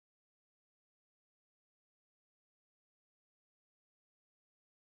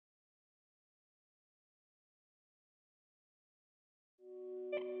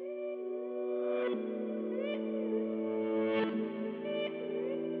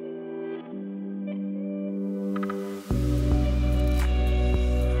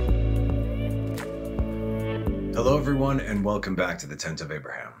Hello everyone and welcome back to the Tent of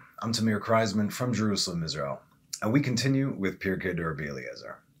Abraham. I'm Tamir Kreisman from Jerusalem, Israel, and we continue with Pirkei Rabbi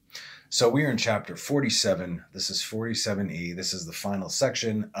Eliezer. So we are in chapter 47. This is 47e. This is the final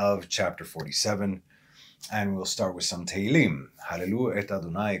section of chapter 47, and we'll start with some Tehillim. Hallelu et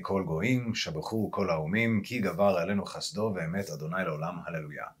Adonai kol goim, shabachu kol haomim, ki gavar alenu chasdo ve'emet Adonai leolam,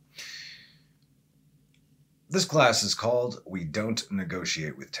 hallelujah. This class is called We Don't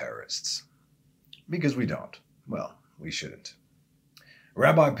Negotiate with Terrorists. Because we don't. Well, we shouldn't.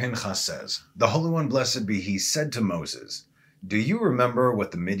 Rabbi Pinchas says, "The Holy One, blessed be he, said to Moses, 'Do you remember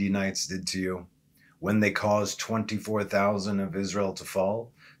what the Midianites did to you when they caused 24,000 of Israel to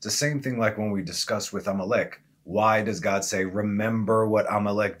fall?'" It's the same thing like when we discussed with Amalek. Why does God say, "Remember what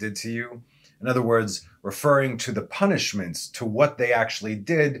Amalek did to you"? In other words, referring to the punishments, to what they actually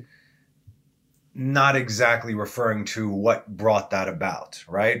did, not exactly referring to what brought that about,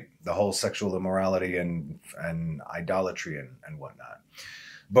 right? The whole sexual immorality and idolatry and whatnot.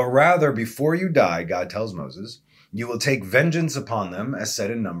 But rather, before you die, God tells Moses, you will take vengeance upon them, as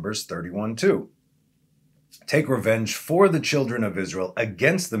said in Numbers 31:2. Take revenge for the children of Israel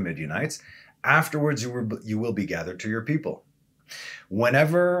against the Midianites. Afterwards, you will be gathered to your people.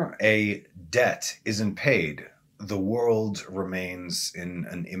 Whenever a debt isn't paid, the world remains in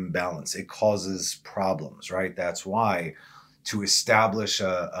an imbalance. It causes problems, right? That's why to establish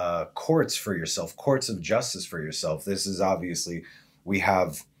courts for yourself, courts of justice for yourself, this is obviously, we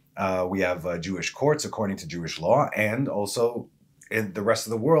have Jewish courts according to Jewish law, and also in the rest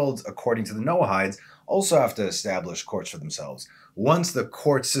of the world, according to the Noahides, also have to establish courts for themselves. Once the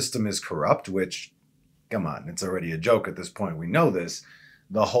court system is corrupt, which, come on, it's already a joke at this point, we know this,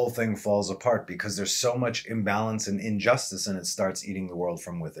 the whole thing falls apart because there's so much imbalance and injustice, and it starts eating the world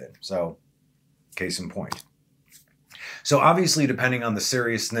from within. So, case in point. So obviously, depending on the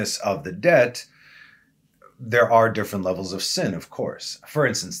seriousness of the debt, there are different levels of sin, of course. For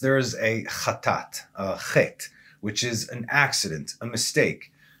instance, there is a chatat, a chet, which is an accident, a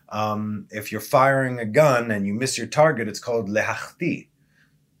mistake. If you're firing a gun and you miss your target, it's called lehachti,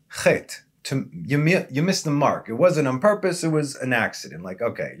 chet. You missed the mark. It wasn't on purpose. It was an accident. Like,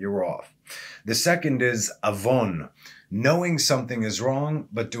 okay, you were off. The second is avon, knowing something is wrong,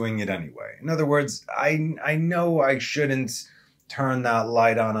 but doing it anyway. In other words, I know I shouldn't turn that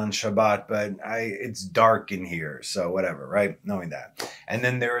light on Shabbat, but it's dark in here, so whatever, right? Knowing that. And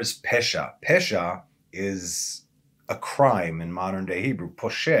then there is pesha. Pesha is a crime in modern day Hebrew.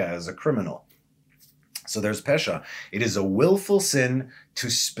 Posheh is a criminal. So there's pesha. It is a willful sin to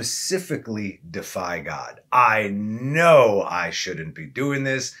specifically defy God. I know I shouldn't be doing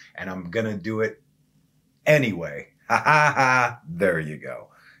this, and I'm going to do it anyway. Ha ha ha. There you go.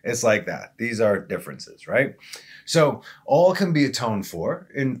 It's like that. These are differences, right? So all can be atoned for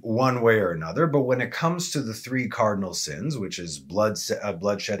in one way or another, but when it comes to the three cardinal sins, which is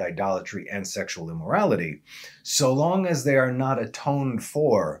bloodshed, idolatry, and sexual immorality, so long as they are not atoned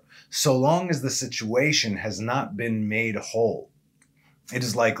for, so long as the situation has not been made whole, it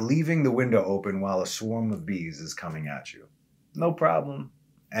is like leaving the window open while a swarm of bees is coming at you. No problem.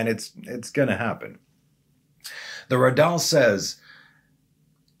 And it's going to happen. The Radal says,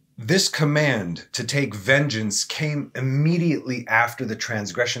 this command to take vengeance came immediately after the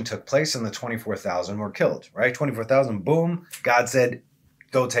transgression took place and the 24,000 were killed, right? 24,000, boom, God said,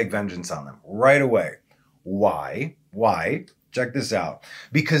 go take vengeance on them right away. Why? Why? Check this out.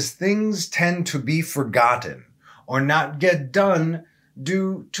 Because things tend to be forgotten or not get done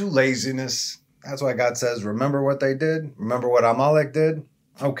due to laziness. That's why God says, remember what they did? Remember what Amalek did?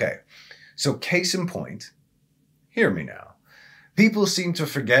 Okay. So case in point, hear me now. People seem to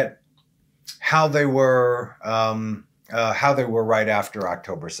forget how they were right after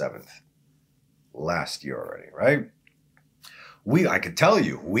October 7th. Last year already, right? I could tell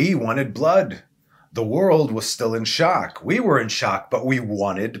you, we wanted blood. The world was still in shock. We were in shock, but we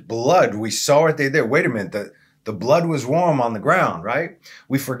wanted blood. We saw what they did. Wait a minute, the blood was warm on the ground, right?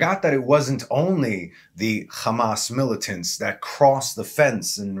 We forgot that it wasn't only the Hamas militants that crossed the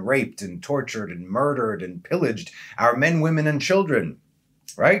fence and raped and tortured and murdered and pillaged our men, women, and children,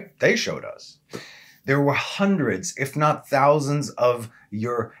 right? They showed us. There were hundreds, if not thousands, of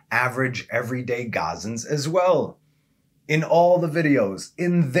your average, everyday Gazans as well. In all the videos,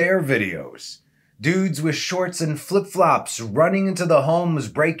 in their videos. Dudes with shorts and flip-flops running into the homes,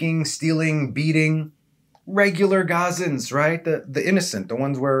 breaking, stealing, beating. Regular Gazans, right? The innocent, the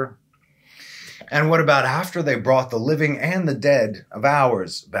ones where... And what about after they brought the living and the dead of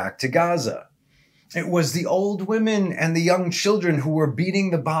ours back to Gaza? It was the old women and the young children who were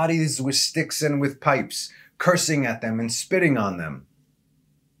beating the bodies with sticks and with pipes, cursing at them and spitting on them.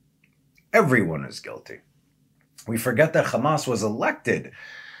 Everyone is guilty. We forget that Hamas was elected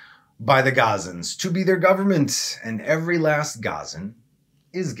by the Gazans to be their government, and every last Gazan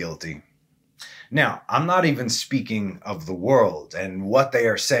is guilty. Now, I'm not even speaking of the world and what they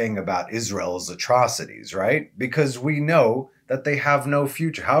are saying about Israel's atrocities, right? Because we know that they have no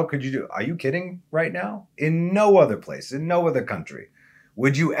future. How could you do? Are you kidding right now? In no other place, in no other country,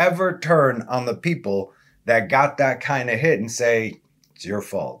 would you ever turn on the people that got that kind of hit and say, it's your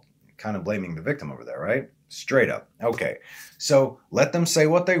fault? Kind of blaming the victim over there, right? Straight up. Okay, so let them say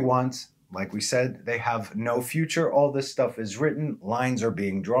what they want. Like we said, they have no future. All this stuff is written. Lines are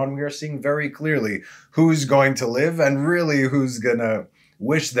being drawn. We are seeing very clearly who's going to live and really who's going to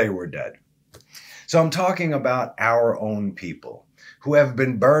wish they were dead. So I'm talking about our own people who have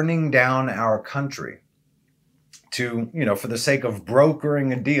been burning down our country to, for the sake of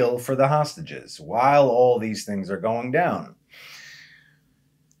brokering a deal for the hostages while all these things are going down.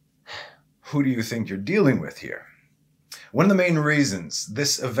 Who do you think you're dealing with here? One of the main reasons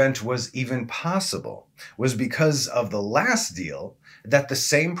this event was even possible was because of the last deal that the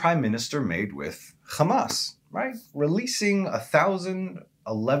same prime minister made with Hamas, right? Releasing 1,000,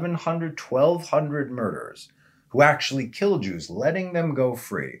 1,100, 1,200 murderers who actually killed Jews, letting them go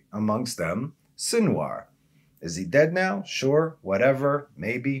free. Amongst them, Sinwar. Is he dead now? Sure, whatever,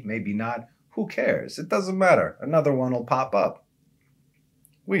 maybe, maybe not. Who cares? It doesn't matter. Another one will pop up.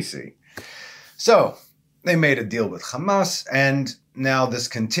 We see. So, they made a deal with Hamas, and now this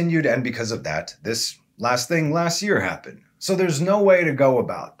continued, and because of that, this last thing last year happened. So there's no way to go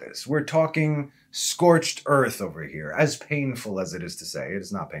about this. We're talking scorched earth over here, as painful as it is to say. It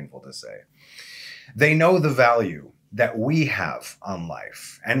is not painful to say. They know the value that we have on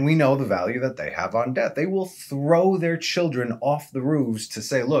life, and we know the value that they have on death. They will throw their children off the roofs to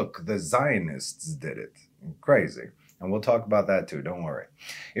say, look, the Zionists did it. Crazy. And we'll talk about that too, don't worry.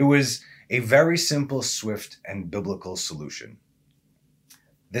 It was a very simple, swift, and biblical solution.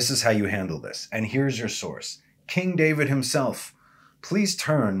 This is how you handle this. And here's your source. King David himself. Please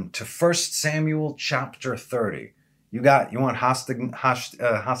turn to 1 Samuel chapter 30. You want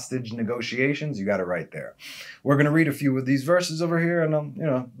hostage negotiations? You got it right there. We're going to read a few of these verses over here,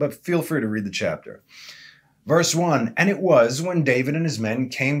 and but feel free to read the chapter. Verse 1, and it was when David and his men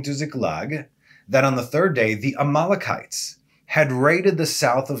came to Ziklag that on the third day the Amalekites had raided the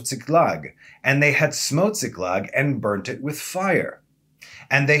south of Ziklag, and they had smote Ziklag and burnt it with fire.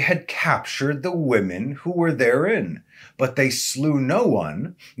 And they had captured the women who were therein, but they slew no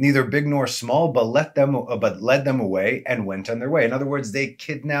one, neither big nor small, but led them away and went on their way. In other words, they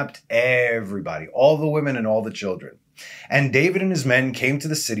kidnapped everybody, all the women and all the children. And David and his men came to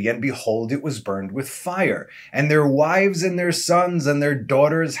the city, and behold, it was burned with fire, and their wives and their sons and their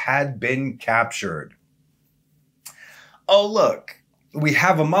daughters had been captured. Oh, look, we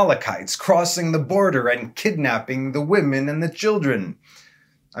have Amalekites crossing the border and kidnapping the women and the children.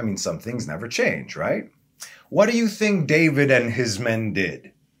 I mean, some things never change, right? What do you think David and his men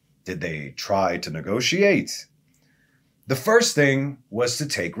did? Did they try to negotiate? The first thing was to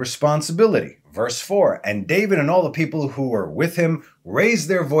take responsibility. Verse 4, and David and all the people who were with him raised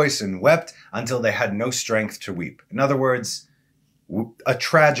their voice and wept until they had no strength to weep. In other words, a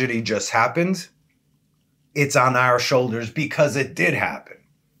tragedy just happened. It's on our shoulders because it did happen.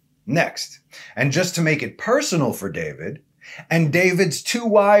 Next, and just to make it personal for David, and David's two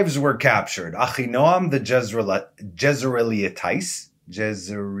wives were captured, Achinoam the Jezreelites,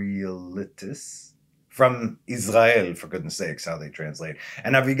 from Israel, for goodness sakes, how they translate,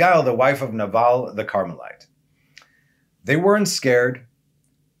 and Abigail, the wife of Nabal the Carmelite. They weren't scared,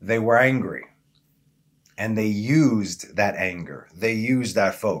 they were angry. And they used that anger. They used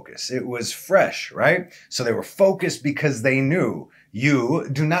that focus. It was fresh, right? So they were focused because they knew you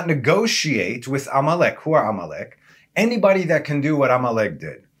do not negotiate with Amalek. Who are Amalek? Anybody that can do what Amalek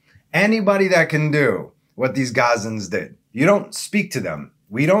did. Anybody that can do what these Gazans did. You don't speak to them.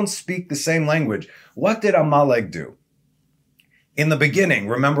 We don't speak the same language. What did Amalek do? In the beginning,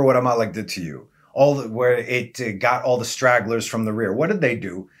 remember what Amalek did to you. Where it got all the stragglers from the rear. What did they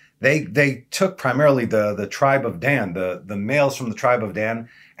do? They took primarily the tribe of Dan, the males from the tribe of Dan,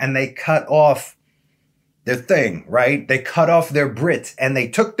 and they cut off their thing, right? They cut off their Brit, and they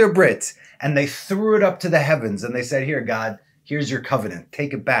took their Brit, and they threw it up to the heavens, and they said, here, God, here's your covenant,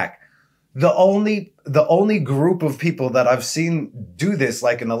 take it back. The only group of people that I've seen do this,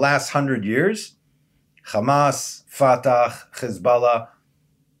 like in the last 100 years, Hamas, Fatah, Hezbollah,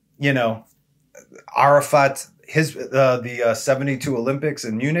 Arafat, the 72 Olympics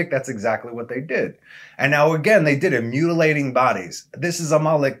in Munich, that's exactly what they did. And now again, they did it, mutilating bodies. This is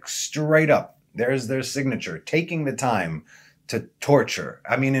Amalek straight up. There's their signature, taking the time to torture.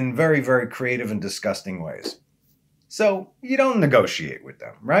 I mean, in very, very creative and disgusting ways. So you don't negotiate with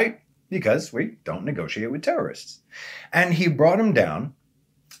them, right? Because we don't negotiate with terrorists. And he brought them down,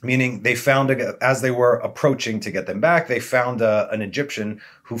 meaning they found, as they were approaching to get them back, they found an Egyptian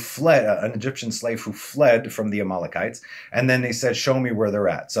who fled, an Egyptian slave who fled from the Amalekites. And then they said, show me where they're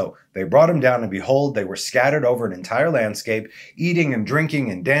at. So they brought him down, and behold, they were scattered over an entire landscape, eating and drinking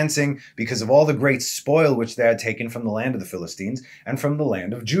and dancing because of all the great spoil which they had taken from the land of the Philistines and from the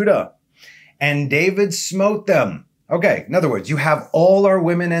land of Judah. And David smote them. Okay, in other words, you have all our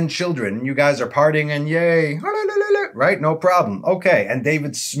women and children, and you guys are partying and yay, right? No problem. Okay, and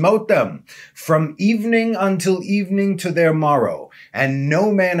David smote them from evening until evening to their morrow, and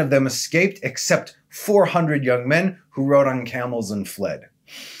no man of them escaped except 400 young men who rode on camels and fled.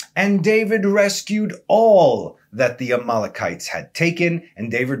 And David rescued all that the Amalekites had taken, and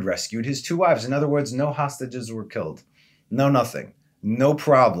David rescued his 2 wives. In other words, no hostages were killed. No nothing. No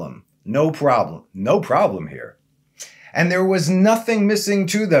problem. No problem. No problem here. And there was nothing missing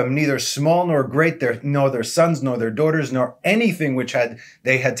to them, neither small nor great, nor their sons, nor their daughters, nor anything which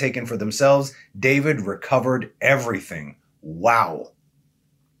they had taken for themselves. David recovered everything. Wow.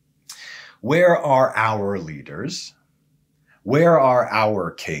 Where are our leaders? Where are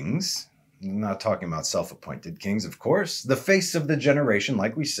our kings? I'm not talking about self-appointed kings, of course. The face of the generation,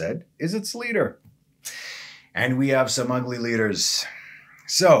 like we said, is its leader. And we have some ugly leaders.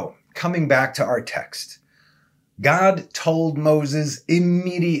 So, coming back to our text. God told Moses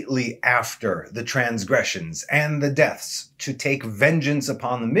immediately after the transgressions and the deaths to take vengeance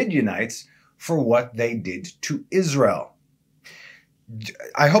upon the Midianites for what they did to Israel.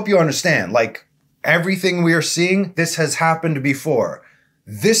 I hope you understand, like everything we are seeing, this has happened before.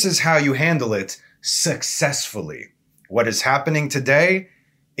 This is how you handle it successfully. What is happening today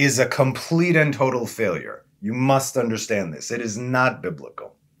is a complete and total failure. You must understand this. It is not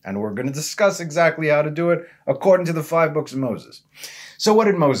biblical. And we're going to discuss exactly how to do it according to the 5 books of Moses. So what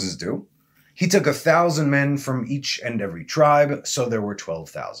did Moses do? He took 1,000 men from each and every tribe, so there were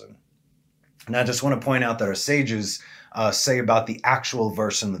 12,000. And I just want to point out that our sages say about the actual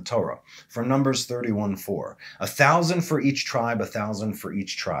verse in the Torah, from Numbers 31:4. 1,000 for each tribe, 1,000 for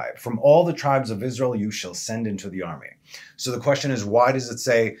each tribe. From all the tribes of Israel you shall send into the army. So the question is, why does it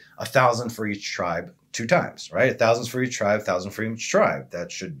say 1,000 for each tribe 2 times, right? 1,000 for each tribe, 1,000 for each tribe.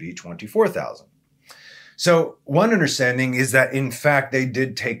 That should be 24,000. So one understanding is that, in fact, they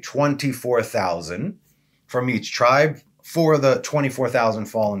did take 24,000 from each tribe, for the 24,000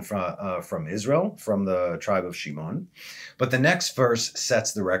 fallen from Israel, from the tribe of Shimon. But the next verse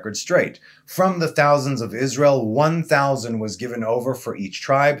sets the record straight. From the thousands of Israel, 1,000 was given over for each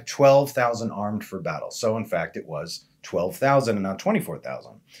tribe, 12,000 armed for battle. So, in fact, it was 12,000 and not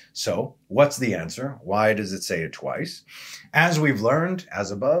 24,000. So, what's the answer? Why does it say it twice? As we've learned,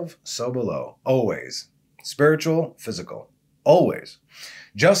 as above, so below. Always. Spiritual, physical. Always.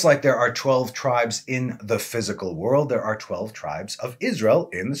 Just like there are 12 tribes in the physical world, there are 12 tribes of Israel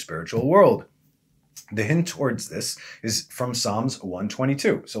in the spiritual world. The hint towards this is from Psalms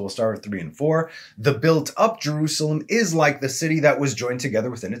 122. So we'll start with 3 and 4. The built-up Jerusalem is like the city that was joined together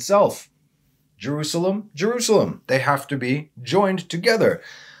within itself. Jerusalem, Jerusalem. They have to be joined together.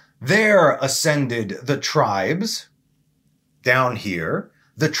 There ascended the tribes, down here,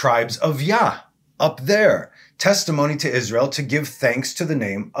 the tribes of Yah, up there. Testimony to Israel to give thanks to the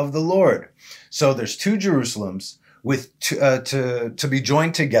name of the Lord. So there's 2 Jerusalems with to be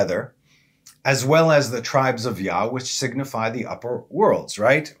joined together, as well as the tribes of Yah, which signify the upper worlds,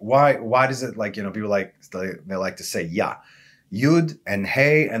 right? Why does it, like, people they like to say Yah, Yud and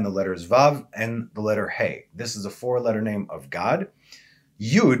Hey, and the letters Vav and the letter Hey. This is a 4-letter name of God.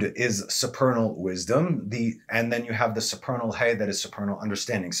 Yud is supernal wisdom, and then you have the supernal Hey, that is supernal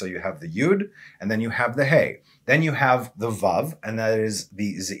understanding. So you have the Yud, and then you have the Hey. Then you have the Vav, and that is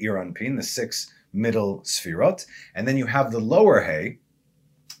the Zeir Anpin, the 6 middle Sfirot. And then you have the lower Hey,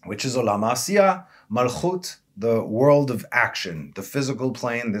 which is Olam Asiyah, Malchut, the world of action, the physical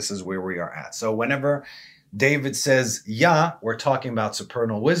plane. This is where we are at. So whenever David says Yah, we're talking about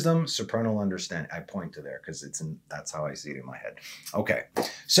supernal wisdom, supernal understanding. I point to there because that's how I see it in my head. Okay,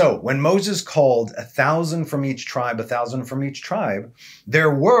 so when Moses called 1,000 from each tribe, 1,000 from each tribe, there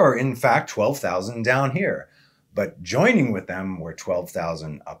were, in fact, 12,000 down here. But joining with them were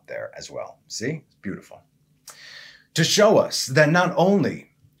 12,000 up there as well. See? It's beautiful. To show us that not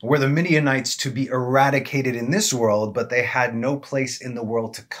only were the Midianites to be eradicated in this world, but they had no place in the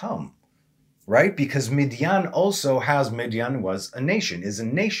world to come. Right? Because Midian was a nation, is a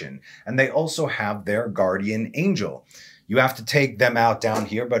nation, and they also have their guardian angel. You have to take them out down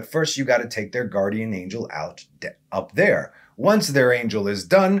here, but first you got to take their guardian angel out up there. Once their angel is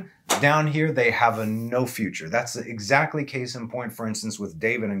done, down here they have no future. That's exactly case in point, for instance, with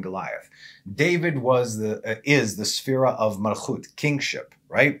David and Goliath. David is the sphera of Malchut, kingship,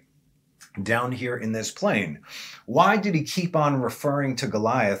 right? Down here in this plane. Why did he keep on referring to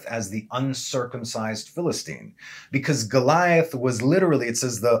Goliath as the uncircumcised Philistine? Because Goliath was literally, it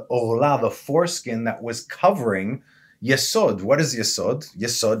says the orla, the foreskin that was covering Yesod. What is Yesod?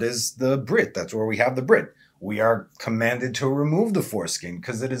 Yesod is the Brit. That's where we have the Brit. We are commanded to remove the foreskin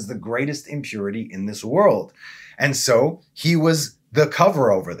because it is the greatest impurity in this world. And so he was the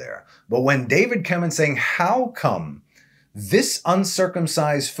cover over there. But when David came in saying, how come this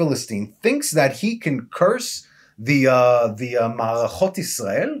uncircumcised Philistine thinks that he can curse the Marachot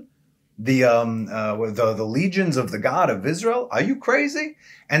Israel, the legions of the God of Israel? Are you crazy?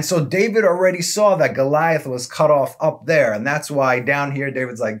 And so David already saw that Goliath was cut off up there. And that's why down here,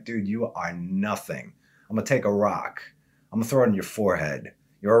 David's like, dude, you are nothing. I'm going to take a rock. I'm going to throw it in your forehead.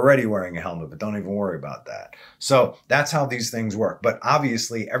 You're already wearing a helmet, but don't even worry about that. So that's how these things work. But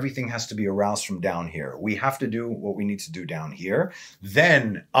obviously, everything has to be aroused from down here. We have to do what we need to do down here.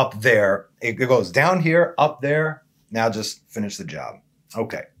 Then up there, it goes down here, up there. Now just finish the job.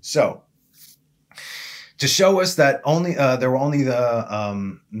 Okay, so to show us that there were only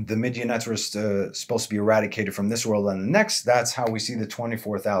the Midianites were supposed to be eradicated from this world and the next, that's how we see the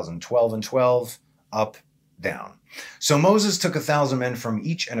 24,000, 12 and 12, up, down. So Moses took 1,000 men from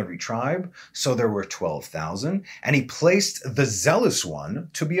each and every tribe, so there were 12,000, and he placed the zealous one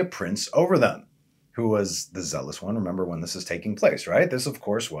to be a prince over them. Who was the zealous one? Remember when this is taking place, right? This, of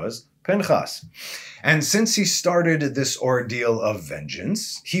course, was Pinchas. And since he started this ordeal of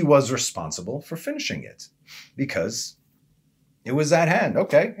vengeance, he was responsible for finishing it because it was at hand.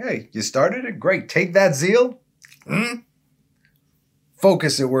 Okay, hey, you started it? Great. Take that zeal.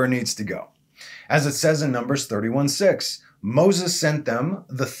 Focus it where it needs to go. As it says in Numbers 31:6, Moses sent them,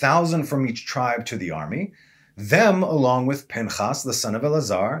 the 1,000 from each tribe, to the army, them along with Pinchas, the son of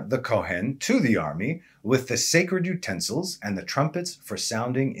Eleazar, the Kohen, to the army, with the sacred utensils and the trumpets for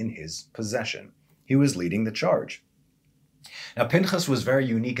sounding in his possession. He was leading the charge. Now, Pinchas was very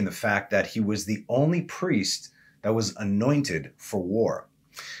unique in the fact that he was the only priest that was anointed for war.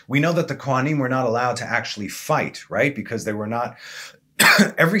 We know that the Kohanim were not allowed to actually fight, right? Because they were not...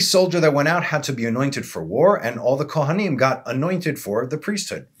 Every soldier that went out had to be anointed for war, and all the Kohanim got anointed for the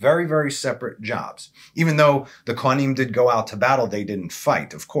priesthood. Very, very separate jobs. Even though the Kohanim did go out to battle, they didn't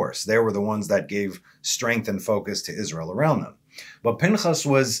fight, of course. They were the ones that gave strength and focus to Israel around them. But Pinchas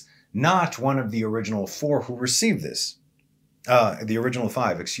was not one of the original 4 who received this. The original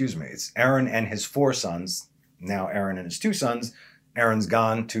 5, excuse me. It's Aaron and his 4 sons. Now Aaron and his 2 sons. Aaron's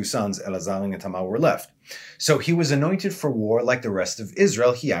gone, 2 sons, Eleazar and Tamir, were left. So he was anointed for war like the rest of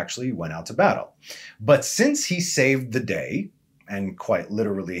Israel. He actually went out to battle. But since he saved the day, and quite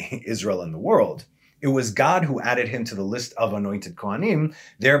literally Israel and the world, it was God who added him to the list of anointed Kohanim,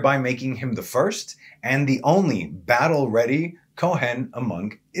 thereby making him the first and the only battle-ready Kohen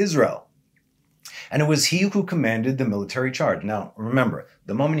among Israel. And it was he who commanded the military charge. Now, remember,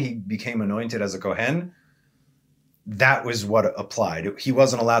 the moment he became anointed as a Kohen, that was what applied. He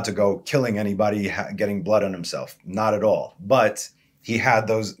wasn't allowed to go killing anybody, getting blood on himself. Not at all. But he had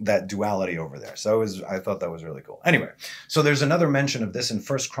that duality over there. So I thought that was really cool. Anyway, so there's another mention of this in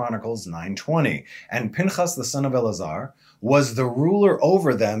 1 Chronicles 9:20. And Pinchas, the son of Eleazar, was the ruler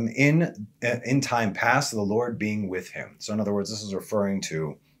over them in time past, the Lord being with him. So in other words, this is referring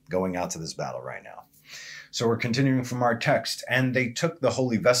to going out to this battle right now. So we're continuing from our text. And they took the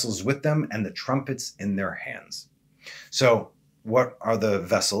holy vessels with them and the trumpets in their hands. So what are the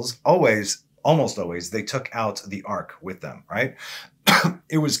vessels? Almost always, they took out the ark with them, right?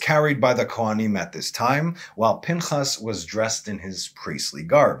 It was carried by the Kohanim at this time, while Pinchas was dressed in his priestly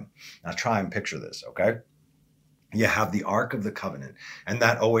garb. Now try and picture this, okay? You have the Ark of the Covenant, and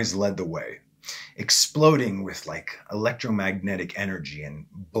that always led the way. Exploding with like electromagnetic energy and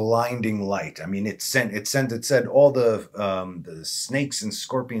blinding light. I mean, it said all the snakes and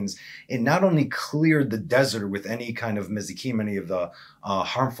scorpions. It not only cleared the desert with any kind of mezikim, any of the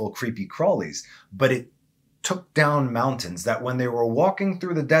harmful creepy crawlies, but it took down mountains that when they were walking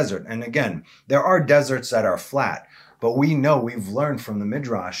through the desert, and again, there are deserts that are flat, but we've learned from the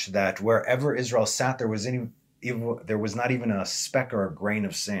Midrash that wherever Israel sat, there was not even a speck or a grain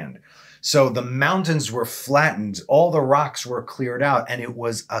of sand. So the mountains were flattened, all the rocks were cleared out, and it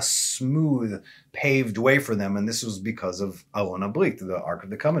was a smooth, paved way for them. And this was because of Aron HaBrit, the Ark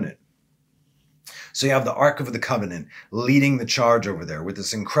of the Covenant. So you have the Ark of the Covenant leading the charge over there with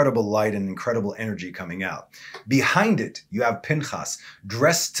this incredible light and incredible energy coming out. Behind it, you have Pinchas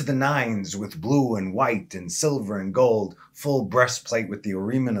dressed to the nines with blue and white and silver and gold, full breastplate with the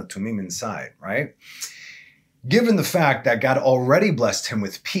Urim and the Tumim inside, right? Given the fact that God already blessed him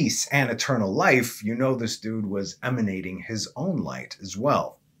with peace and eternal life, you know this dude was emanating his own light as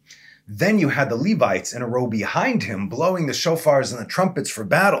well. Then you had the Levites in a row behind him blowing the shofars and the trumpets for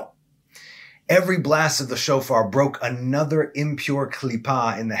battle. Every blast of the shofar broke another impure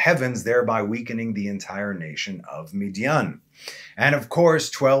klipa in the heavens, thereby weakening the entire nation of Midian. And of course,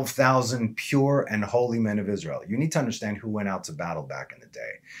 12,000 pure and holy men of Israel. You need to understand who went out to battle back in the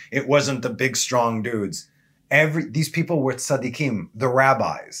day. It wasn't the big, strong dudes. These people were tzaddikim, the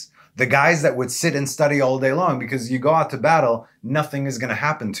rabbis, the guys that would sit and study all day long, because you go out to battle, nothing is going to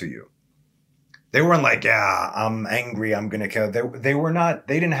happen to you. They weren't like, yeah, I'm angry, I'm going to kill. They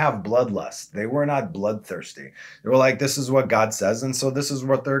didn't have bloodlust. They were not bloodthirsty. They were like, this is what God says, and so this is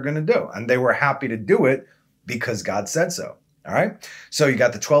what they're going to do. And they were happy to do it because God said so. All right? So you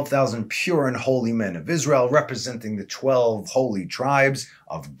got the 12,000 pure and holy men of Israel representing the 12 holy tribes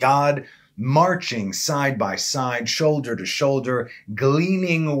of God, marching side by side, shoulder to shoulder,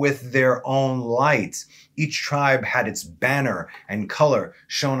 gleaming with their own light. Each tribe had its banner and color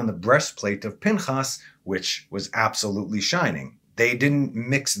shown on the breastplate of Pinchas, which was absolutely shining. They didn't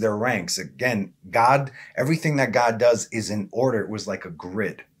mix their ranks. Again, God, everything that God does is in order. It was like a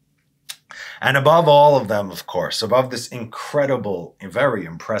grid. And above all of them, of course, above this incredible, very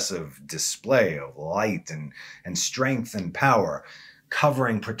impressive display of light and strength and power,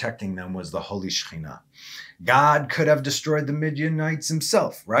 covering, protecting them, was the Holy Shekhinah. God could have destroyed the Midianites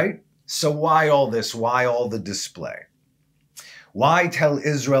himself, right? So why all this? Why all the display? Why tell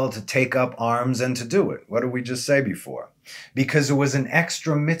Israel to take up arms and to do it? What did we just say before? Because it was an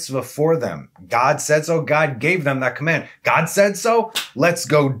extra mitzvah for them. God said so. God gave them that command. God said so. Let's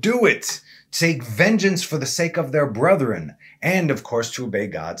go do it. Take vengeance for the sake of their brethren. And, of course, to obey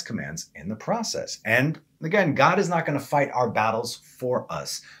God's commands in the process. And, again, God is not going to fight our battles for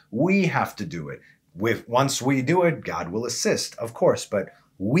us. We have to do it. Once we do it, God will assist, of course. But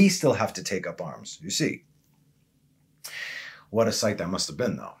we still have to take up arms, you see. What a sight that must have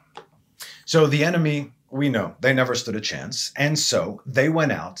been, though. So the enemy, we know, they never stood a chance. And so they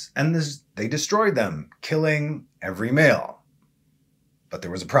went out and they destroyed them, killing every male. But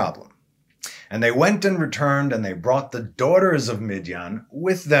there was a problem. And they went and returned, and they brought the daughters of Midian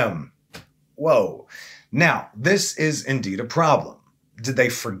with them. Whoa. Now, this is indeed a problem. Did they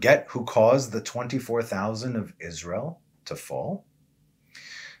forget who caused the 24,000 of Israel to fall?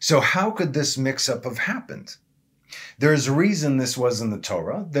 So how could this mix-up have happened? There's a reason this was in the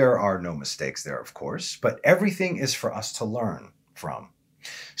Torah. There are no mistakes there, of course, but everything is for us to learn from.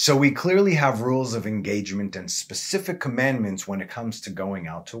 So we clearly have rules of engagement and specific commandments when it comes to going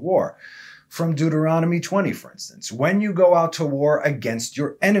out to war. From Deuteronomy 20, for instance, when you go out to war against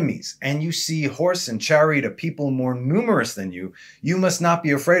your enemies and you see horse and chariot of people more numerous than you, you must not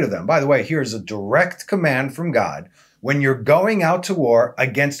be afraid of them. By the way, here's a direct command from God. When you're going out to war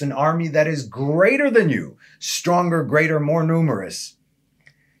against an army that is greater than you, stronger, greater, more numerous,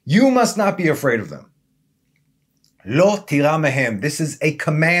 you must not be afraid of them. Lo tira mehem. This is a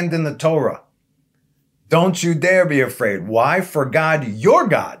command in the Torah. Don't you dare be afraid. Why? For God, your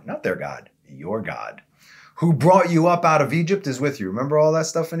God, not their God, your God, who brought you up out of Egypt, is with you. Remember all that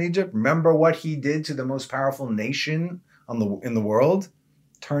stuff in Egypt? Remember what he did to the most powerful nation in the world?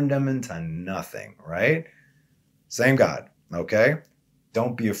 Turned them into nothing, right? Same God, okay?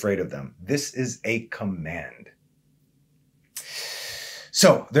 Don't be afraid of them. This is a command.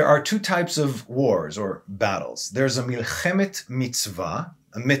 So there are two types of wars or battles. There's a milchemet mitzvah.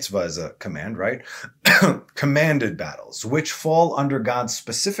 A mitzvah is a command, right? Commanded battles, which fall under God's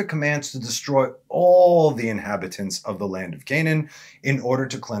specific commands to destroy all the inhabitants of the land of Canaan in order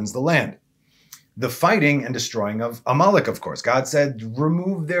to cleanse the land. The fighting and destroying of Amalek, of course. God said,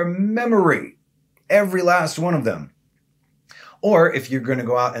 remove their memory, every last one of them. Or if you're going to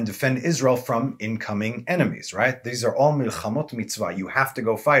go out and defend Israel from incoming enemies, right? These are all milchamot mitzvah. You have to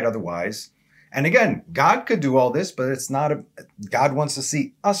go fight, otherwise. And again, God could do all this, but it's not God wants to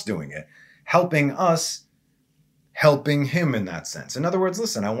see us doing it, helping us, helping him in that sense. In other words,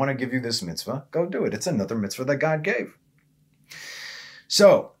 listen, I want to give you this mitzvah. Go do it. It's another mitzvah that God gave.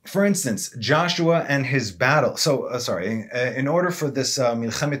 So, for instance, Joshua and his battle. In order for this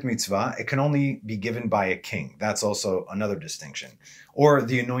milchemet mitzvah, it can only be given by a king. That's also another distinction. Or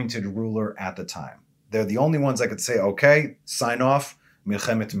the anointed ruler at the time. They're the only ones that could say, okay, sign off.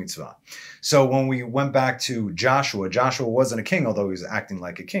 milchemet mitzvah. So when we went back to Joshua, Joshua wasn't a king, although he was acting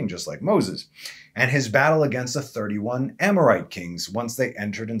like a king, just like Moses. And his battle against the 31 Amorite kings once they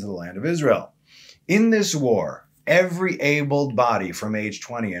entered into the land of Israel. In this war, every able body from age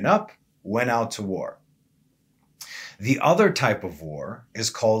 20 and up went out to war. The other type of war is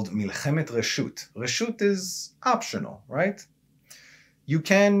called milchemet reshut. Reshut is optional, right? You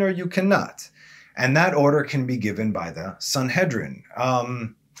can or you cannot. And that order can be given by the Sanhedrin.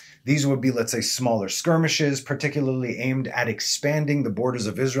 These would be, let's say, smaller skirmishes, particularly aimed at expanding the borders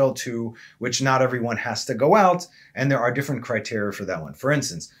of Israel to which not everyone has to go out. And there are different criteria for that one. For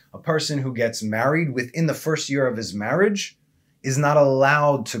instance, a person who gets married within the first year of his marriage is not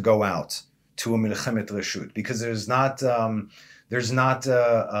allowed to go out to a milchemet reshut because there's not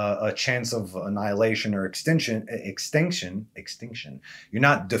a chance of annihilation or extinction. You're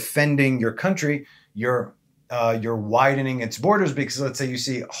not defending your country. You're widening its borders because, let's say you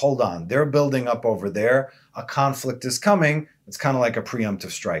see, hold on, they're building up over there. A conflict is coming. It's kind of like a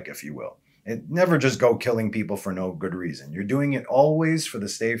preemptive strike, if you will. It never just go killing people for no good reason. You're doing it always for the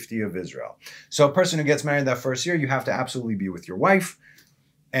safety of Israel. So a person who gets married that first year, you have to absolutely be with your wife.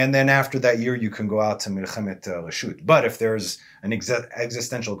 And then after that year, you can go out to milchemet reshut. But if there's an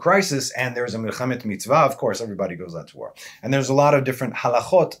existential crisis and there's a milchemet mitzvah, of course, everybody goes out to war. And there's a lot of different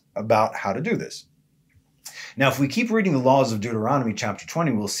halachot about how to do this. Now, if we keep reading the laws of Deuteronomy chapter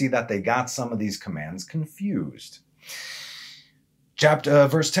 20, we'll see that they got some of these commands confused.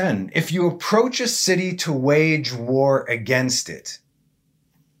 Verse 10, if you approach a city to wage war against it,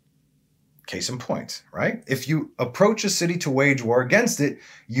 case in point, right? If you approach a city to wage war against it,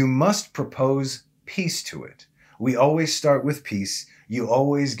 you must propose peace to it. We always start with peace. You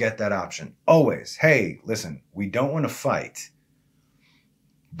always get that option. Always. Hey, listen, we don't want to fight,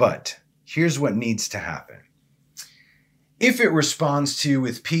 but here's what needs to happen. If it responds to you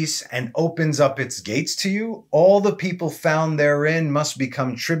with peace and opens up its gates to you, all the people found therein must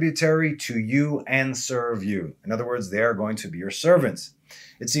become tributary to you and serve you. In other words, they are going to be your servants.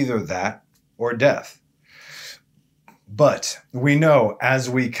 It's either that or death. But we know,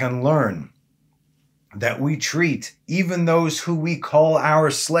 as we can learn, that we treat even those who we call our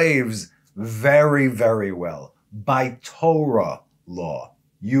slaves very, very well by Torah law.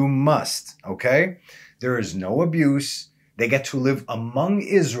 You must, okay? There is no abuse. They get to live among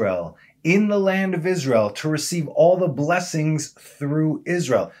Israel, in the land of Israel, to receive all the blessings through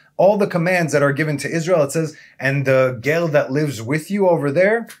Israel. All the commands that are given to Israel, it says, and the Gel that lives with you over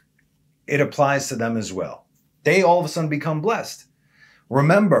there, it applies to them as well. They all of a sudden become blessed.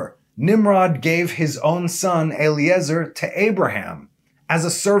 Remember, Nimrod gave his own son, Eliezer, to Abraham as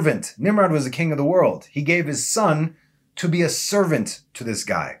a servant. Nimrod was the king of the world. He gave his son to be a servant to this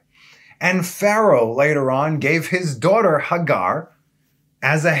guy. And Pharaoh later on gave his daughter Hagar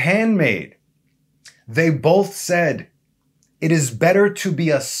as a handmaid. They both said, it is better to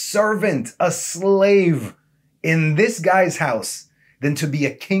be a servant, a slave in this guy's house than to be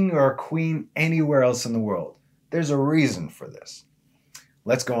a king or a queen anywhere else in the world. There's a reason for this.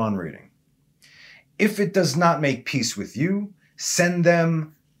 Let's go on reading. If it does not make peace with you, send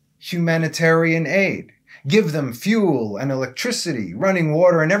them humanitarian aid. Give them fuel and electricity, running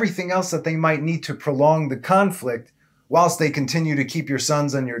water, and everything else that they might need to prolong the conflict, whilst they continue to keep your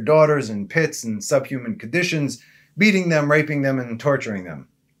sons and your daughters in pits and subhuman conditions, beating them, raping them, and torturing them.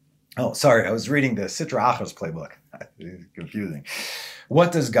 Oh, sorry, I was reading the Sitra Achos playbook. It's confusing.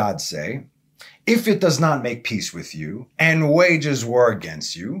 What does God say? If it does not make peace with you and wages war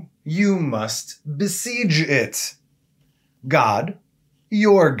against you, you must besiege it. God,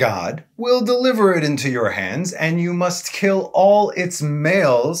 your God, will deliver it into your hands, and you must kill all its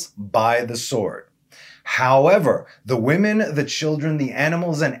males by the sword. However, the women, the children, the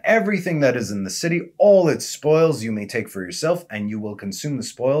animals, and everything that is in the city, all its spoils you may take for yourself, and you will consume the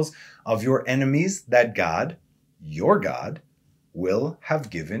spoils of your enemies that God, your God, will have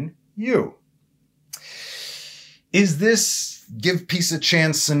given you. Is this give peace a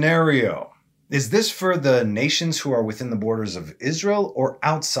chance scenario? Is this for the nations who are within the borders of Israel or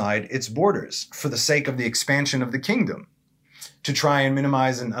outside its borders for the sake of the expansion of the kingdom, to try and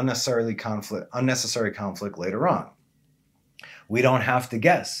minimize an unnecessary conflict later on? We don't have to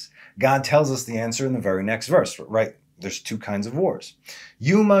guess. God tells us the answer in the very next verse, right? There's two kinds of wars.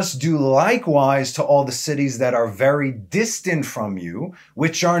 You must do likewise to all the cities that are very distant from you,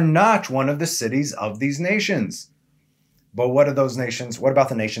 which are not one of the cities of these nations. But what are those nations? What about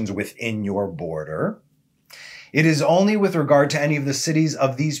the nations within your border? It is only with regard to any of the cities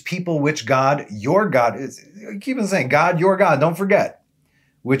of these people which God, your God, keep on saying, God, your God, don't forget,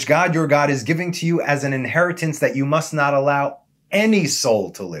 which God, your God, is giving to you as an inheritance that you must not allow any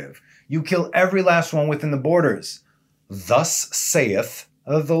soul to live. You kill every last one within the borders. Thus saith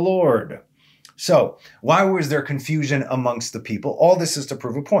the Lord. So, why was there confusion amongst the people? All this is to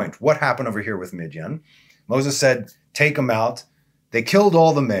prove a point. What happened over here with Midian? Moses said, take them out. They killed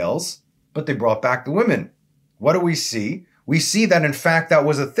all the males, but they brought back the women. What do we see? We see that, in fact, that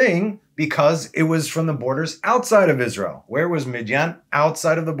was a thing because it was from the borders outside of Israel. Where was Midian?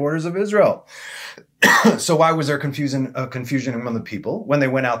 Outside of the borders of Israel. So why was there confusion among the people when they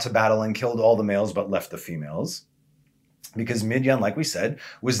went out to battle and killed all the males but left the females? Because Midian, like we said,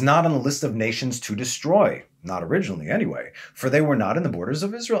 was not on the list of nations to destroy. Not originally, anyway. For they were not in the borders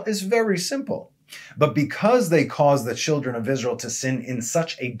of Israel. It's very simple. But because they caused the children of Israel to sin in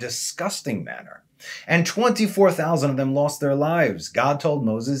such a disgusting manner, and 24,000 of them lost their lives, God told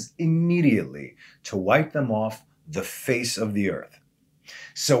Moses immediately to wipe them off the face of the earth.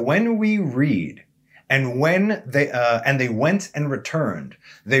 So when we read, and when they went and returned,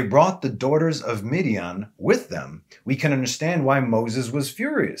 they brought the daughters of Midian with them, we can understand why Moses was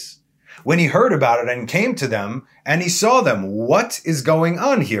furious. When he heard about it and came to them and he saw them, what is going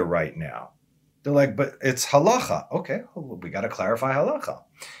on here right now? They're like, but it's halacha. Okay, well, we got to clarify halacha.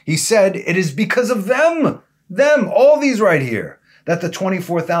 He said, it is because of them, all these right here, that the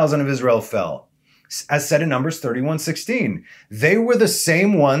 24,000 of Israel fell. As said in Numbers 31:16, they were the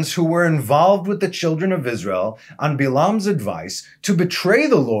same ones who were involved with the children of Israel on Bilam's advice to betray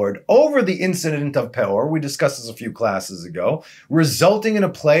the Lord over the incident of Peor. We discussed this a few classes ago, resulting in a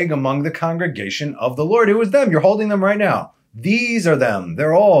plague among the congregation of the Lord. It was them. You're holding them right now. These are them.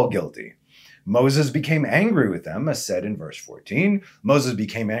 They're all guilty. Moses became angry with them, as said in verse 14. Moses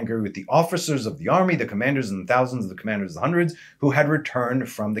became angry with the officers of the army, the commanders and the thousands, the commanders of the hundreds, who had returned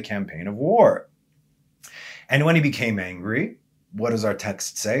from the campaign of war. And when he became angry, what does our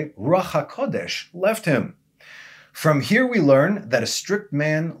text say? Ruach HaKodesh left him. From here we learn that a strict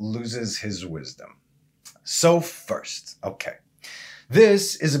man loses his wisdom. So first, okay.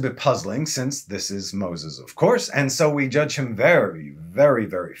 This is a bit puzzling since this is Moses, of course, and so we judge him very, very,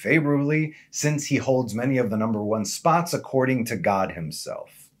 very favorably since he holds many of the number one spots according to God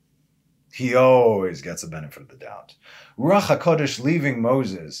himself. He always gets a benefit of the doubt. Ruach HaKodesh leaving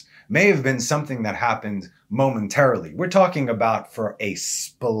Moses may have been something that happened momentarily. We're talking about for a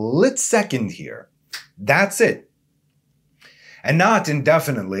split second here. That's it. And not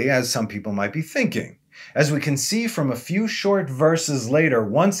indefinitely, as some people might be thinking. As we can see from a few short verses later,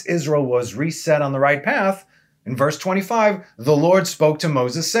 once Israel was reset on the right path, in verse 25, the Lord spoke to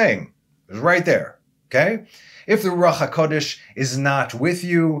Moses saying, it was right there, okay? If the Ruach HaKodesh is not with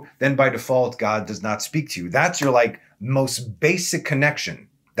you, then by default, God does not speak to you. That's your most basic connection.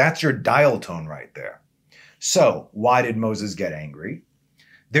 That's your dial tone right there. So, why did Moses get angry?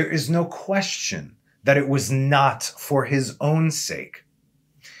 There is no question that it was not for his own sake.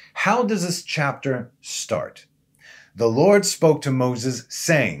 How does this chapter start? The Lord spoke to Moses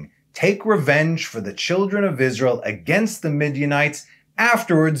saying, take revenge for the children of Israel against the Midianites.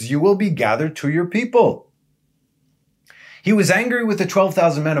 Afterwards, you will be gathered to your people. He was angry with the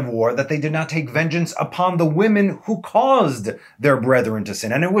 12,000 men of war that they did not take vengeance upon the women who caused their brethren to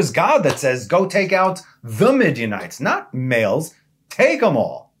sin. And it was God that says, go take out the Midianites, not males. Take them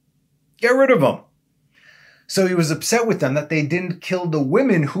all. Get rid of them. So he was upset with them that they didn't kill the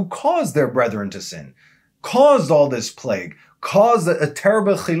women who caused their brethren to sin, caused all this plague, caused a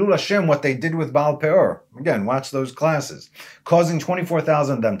terrible chilul Hashem, what they did with Baal Peor. Again, watch those classes. Causing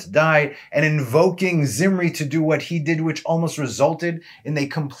 24,000 of them to die and invoking Zimri to do what he did, which almost resulted in a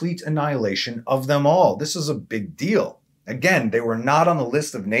complete annihilation of them all. This is a big deal. Again, they were not on the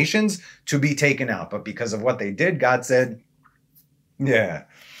list of nations to be taken out, but because of what they did, God said, yeah.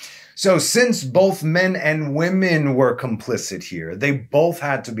 So since both men and women were complicit here, they both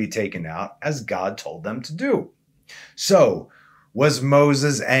had to be taken out as God told them to do. So, was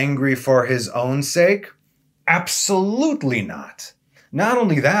Moses angry for his own sake? Absolutely not. Not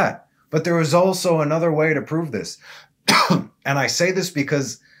only that, but there was also another way to prove this. And I say this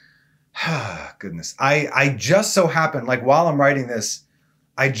because, goodness, I just so happen, while I'm writing this,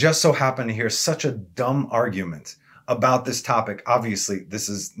 I just so happen to hear such a dumb argument about this topic. Obviously, this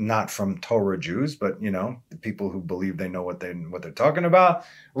is not from Torah Jews, but, the people who believe they know what they're talking about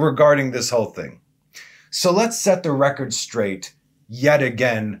regarding this whole thing. So let's set the record straight yet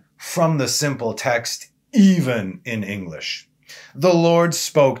again from the simple text, even in English. The Lord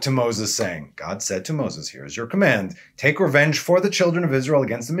spoke to Moses saying, God said to Moses, here's your command, take revenge for the children of Israel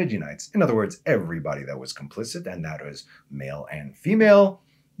against the Midianites. In other words, everybody that was complicit, and that is male and female,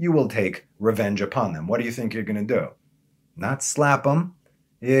 you will take revenge upon them. What do you think you're going to do? Not slap them,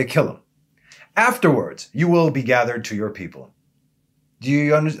 kill them. Afterwards, you will be gathered to your people.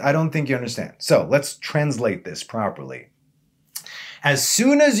 I don't think you understand. So let's translate this properly. As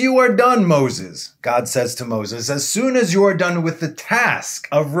soon as you are done, Moses, God says to Moses, as soon as you are done with the task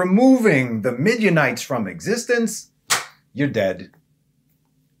of removing the Midianites from existence, you're dead.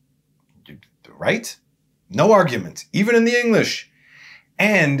 Right? No argument, even in the English.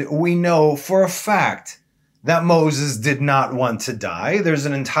 And we know for a fact that Moses did not want to die. There's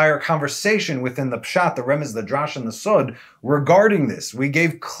an entire conversation within the Pshat, the Remez, the Drash, and the Sod regarding this. We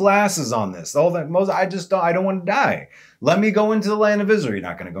gave classes on this. All that Moses, I don't want to die. Let me go into the land of Israel. You're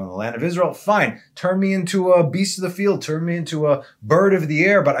not going to go in the land of Israel. Fine. Turn me into a beast of the field. Turn me into a bird of the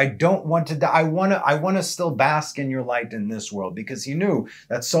air. But I don't want to die. I want to still bask in your light in this world, because he knew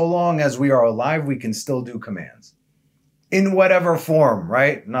that so long as we are alive, we can still do commands. In whatever form,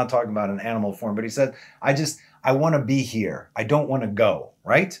 right? I'm not talking about an animal form, but he said, I want to be here. I don't want to go,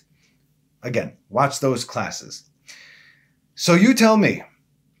 right? Again, watch those classes. So you tell me,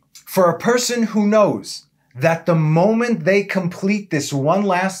 for a person who knows that the moment they complete this one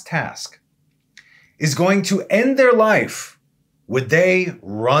last task is going to end their life, would they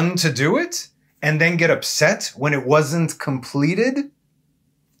run to do it and then get upset when it wasn't completed?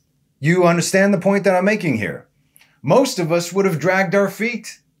 You understand the point that I'm making here? Most of us would have dragged our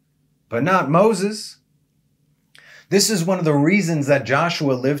feet, but not Moses. This is one of the reasons that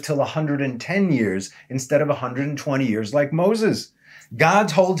Joshua lived till 110 years instead of 120 years like Moses. God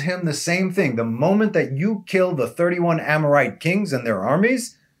told him the same thing. The moment that you kill the 31 Amorite kings and their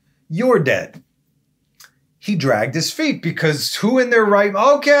armies, you're dead. He dragged his feet because who in their right?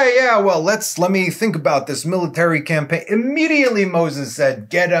 Okay, yeah, well, let me think about this military campaign. Immediately Moses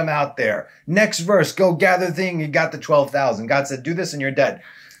said, get them out there. Next verse, go gather the thing. You got the 12,000. God said, do this and you're dead.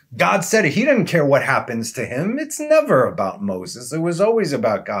 God said it. He didn't care what happens to him. It's never about Moses. It was always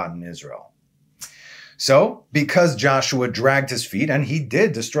about God and Israel. So, because Joshua dragged his feet, and he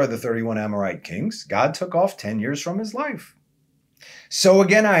did destroy the 31 Amorite kings, God took off 10 years from his life. So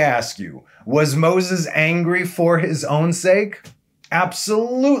again, I ask you, was Moses angry for his own sake?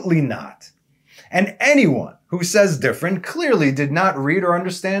 Absolutely not. And anyone who says different clearly did not read or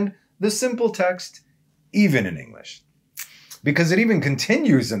understand the simple text, even in English. Because it even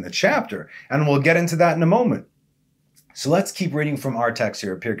continues in the chapter, and we'll get into that in a moment. So let's keep reading from our text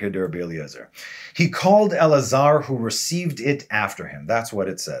here, Pirkei de Rabbi Eliezer. He called Elazar, who received it after him. That's what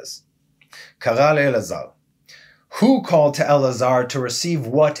it says. Kara Elazar. Who called to Elazar to receive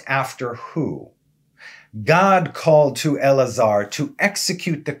what after who? God called to Elazar to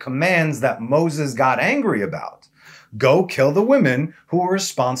execute the commands that Moses got angry about. Go kill the women who were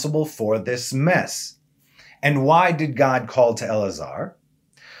responsible for this mess. And why did God call to Elazar?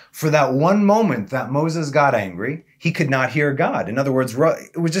 For that one moment that Moses got angry, he could not hear God. In other words,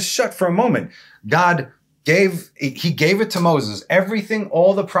 it was just shut for a moment. God gave it to Moses. Everything,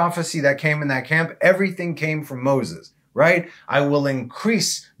 all the prophecy that came in that camp, everything came from Moses, right? I will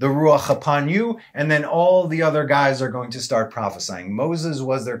increase the Ruach upon you, and then all the other guys are going to start prophesying. Moses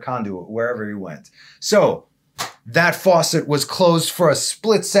was their conduit wherever he went. So that faucet was closed for a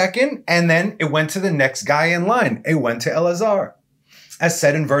split second, and then it went to the next guy in line. It went to Elazar. As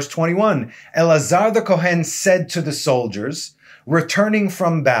said in verse 21, Elazar the Kohen said to the soldiers, returning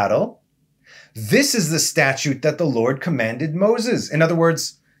from battle, this is the statute that the Lord commanded Moses. In other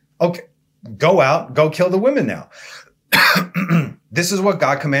words, okay, go out, go kill the women now. This is what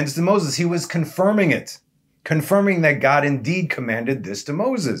God commanded to Moses. He was confirming it, confirming that God indeed commanded this to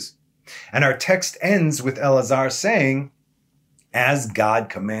Moses. And our text ends with Elazar saying, as God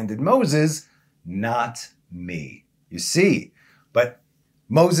commanded Moses, not me. You see, but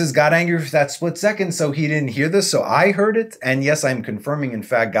Moses got angry for that split second, so he didn't hear this. So I heard it. And yes, I'm confirming, in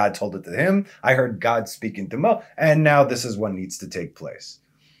fact, God told it to him. I heard God speaking to Mo. And now this is what needs to take place.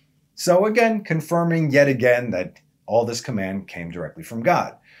 So again, confirming yet again that all this command came directly from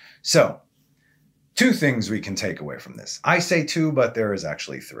God. So two things we can take away from this. I say two, but there is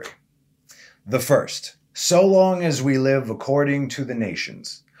actually three. The first, so long as we live according to the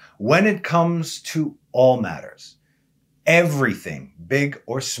nations, when it comes to all matters, everything, big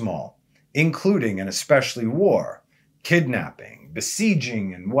or small, including and especially war, kidnapping,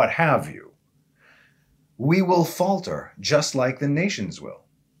 besieging, and what have you, we will falter just like the nations will,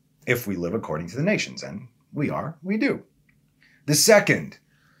 if we live according to the nations. And we do. The second,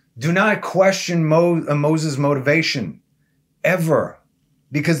 do not question Moses' motivation, ever,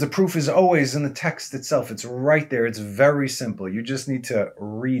 because the proof is always in the text itself. It's right there. It's very simple. You just need to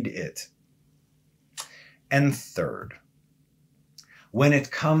read it. And third, when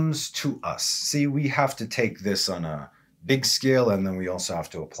it comes to us, see, we have to take this on a big scale, and then we also have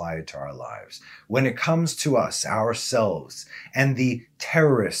to apply it to our lives. When it comes to us, ourselves, and the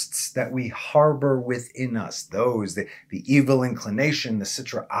terrorists that we harbor within us, those, the evil inclination, the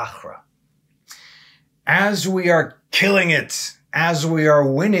sitra achra, as we are killing it, as we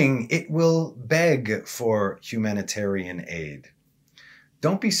are winning, it will beg for humanitarian aid.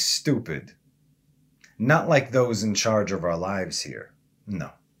 Don't be stupid. Not like those in charge of our lives here.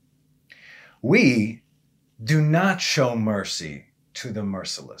 No. We do not show mercy to the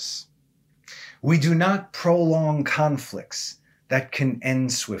merciless. We do not prolong conflicts that can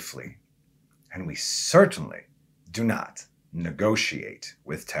end swiftly. And we certainly do not negotiate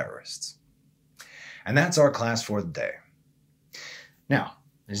with terrorists. And that's our class for the day. Now,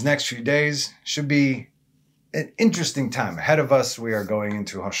 these next few days should be an interesting time ahead of us. We are going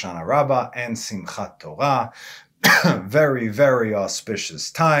into Hoshana Rabbah and Simchat Torah. Very, very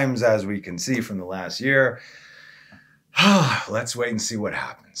auspicious times, as we can see from the last year. Let's wait and see what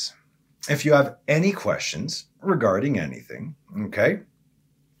happens. If you have any questions regarding anything, okay,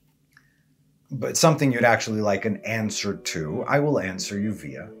 but something you'd actually like an answer to, I will answer you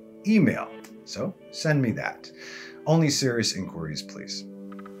via email. So send me that. Only serious inquiries, please.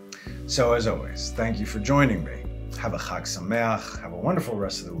 So as always, thank you for joining me. Have a Chag Sameach, have a wonderful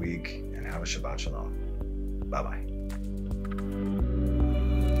rest of the week, and have a Shabbat Shalom. Bye-bye.